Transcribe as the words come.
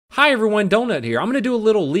Hi everyone, Donut here. I'm going to do a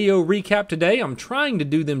little Leo recap today. I'm trying to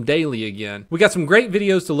do them daily again. We got some great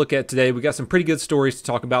videos to look at today. We got some pretty good stories to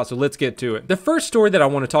talk about, so let's get to it. The first story that I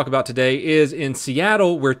want to talk about today is in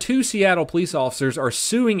Seattle, where two Seattle police officers are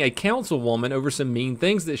suing a councilwoman over some mean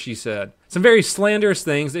things that she said. Some very slanderous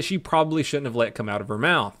things that she probably shouldn't have let come out of her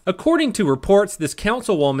mouth. According to reports, this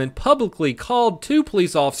councilwoman publicly called two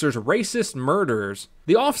police officers racist murderers.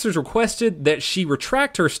 The officers requested that she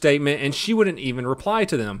retract her statement, and she wouldn't even reply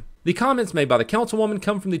to them. The comments made by the councilwoman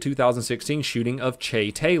come from the 2016 shooting of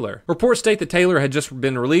Che Taylor. Reports state that Taylor had just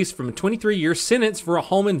been released from a 23-year sentence for a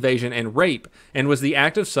home invasion and rape, and was the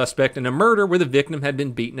active suspect in a murder where the victim had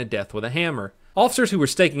been beaten to death with a hammer. Officers who were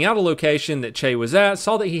staking out a location that Che was at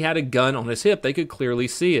saw that he had a gun on his hip. They could clearly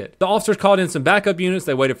see it. The officers called in some backup units.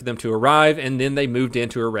 They waited for them to arrive, and then they moved in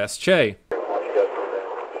to arrest Che.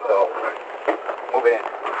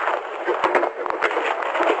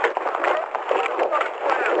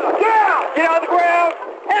 Get on the ground!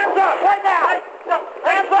 Hands up! Right now!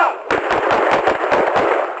 Hands up!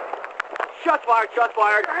 Shots fired! Shots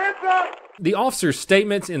fired! Hands up! The officer's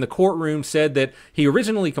statements in the courtroom said that he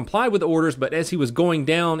originally complied with the orders, but as he was going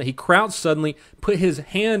down, he crouched suddenly, put his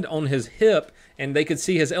hand on his hip, and they could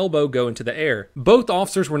see his elbow go into the air. Both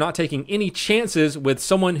officers were not taking any chances with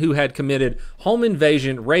someone who had committed home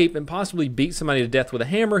invasion, rape, and possibly beat somebody to death with a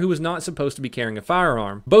hammer who was not supposed to be carrying a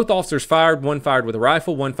firearm. Both officers fired. One fired with a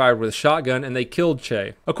rifle, one fired with a shotgun, and they killed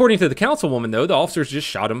Che. According to the councilwoman, though, the officers just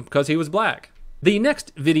shot him because he was black. The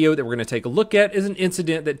next video that we're going to take a look at is an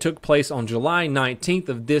incident that took place on July 19th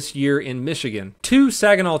of this year in Michigan. Two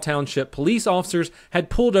Saginaw Township police officers had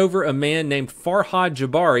pulled over a man named Farhad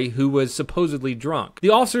Jabari who was supposedly drunk. The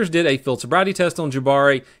officers did a field sobriety test on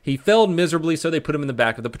Jabari. He failed miserably, so they put him in the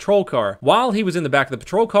back of the patrol car. While he was in the back of the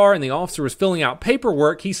patrol car and the officer was filling out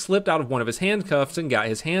paperwork, he slipped out of one of his handcuffs and got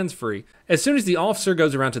his hands free. As soon as the officer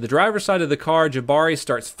goes around to the driver's side of the car, Jabari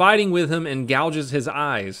starts fighting with him and gouges his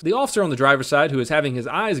eyes. The officer on the driver's side, who is having his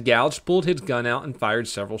eyes gouged, pulled his gun out and fired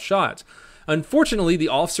several shots. Unfortunately, the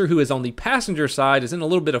officer who is on the passenger side is in a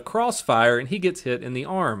little bit of crossfire and he gets hit in the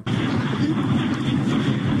arm.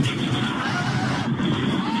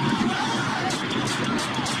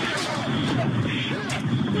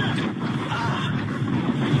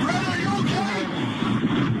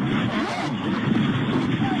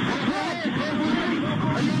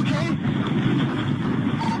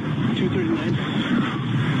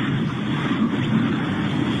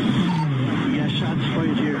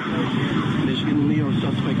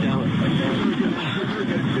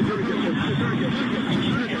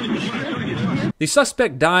 The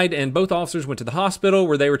suspect died, and both officers went to the hospital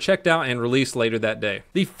where they were checked out and released later that day.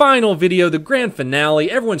 The final video, the grand finale,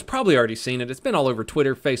 everyone's probably already seen it. It's been all over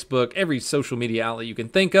Twitter, Facebook, every social media outlet you can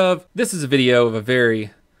think of. This is a video of a very,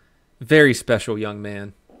 very special young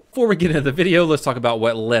man. Before we get into the video, let's talk about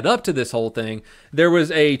what led up to this whole thing. There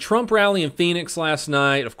was a Trump rally in Phoenix last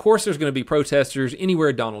night. Of course, there's going to be protesters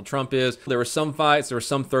anywhere Donald Trump is. There were some fights, there was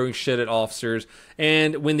some throwing shit at officers.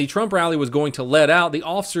 And when the Trump rally was going to let out, the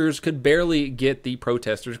officers could barely get the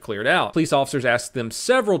protesters cleared out. Police officers asked them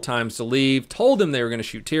several times to leave, told them they were going to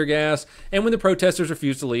shoot tear gas, and when the protesters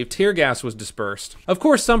refused to leave, tear gas was dispersed. Of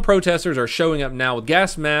course, some protesters are showing up now with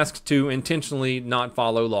gas masks to intentionally not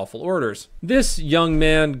follow lawful orders. This young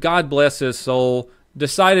man, God bless his soul,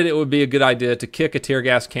 decided it would be a good idea to kick a tear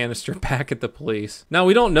gas canister back at the police. Now,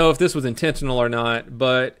 we don't know if this was intentional or not,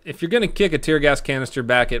 but if you're going to kick a tear gas canister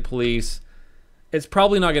back at police, it's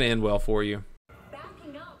probably not going to end well for you.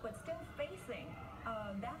 Backing up, but still facing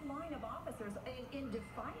that line of officers in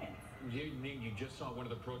defiance. You just saw one of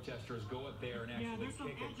the protesters go up there and actually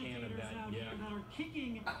kick a can of that. That are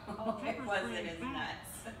kicking pepper spray back.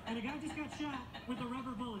 And a guy just got shot with a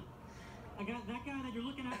rubber bullet. That guy that you're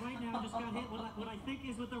looking at right now just got hit with what I think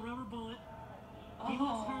is with a rubber bullet. He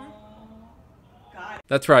looks hurt. God.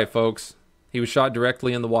 That's right, folks. He was shot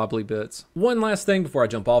directly in the wobbly bits. One last thing before I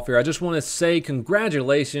jump off here. I just want to say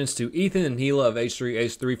congratulations to Ethan and Hila of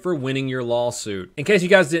H3H3 for winning your lawsuit. In case you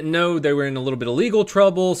guys didn't know, they were in a little bit of legal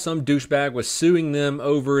trouble. Some douchebag was suing them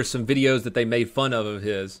over some videos that they made fun of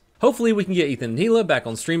his. Hopefully we can get Ethan and Hila back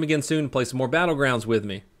on stream again soon and play some more Battlegrounds with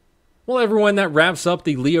me. Well, everyone, that wraps up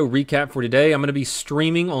the Leo recap for today. I'm going to be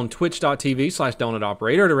streaming on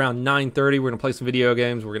twitch.tv/Donutoperator at around 9:30. We're going to play some video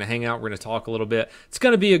games. We're going to hang out. We're going to talk a little bit. It's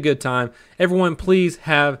going to be a good time. Everyone, please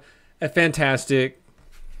have a fantastic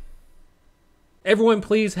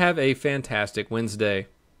Wednesday.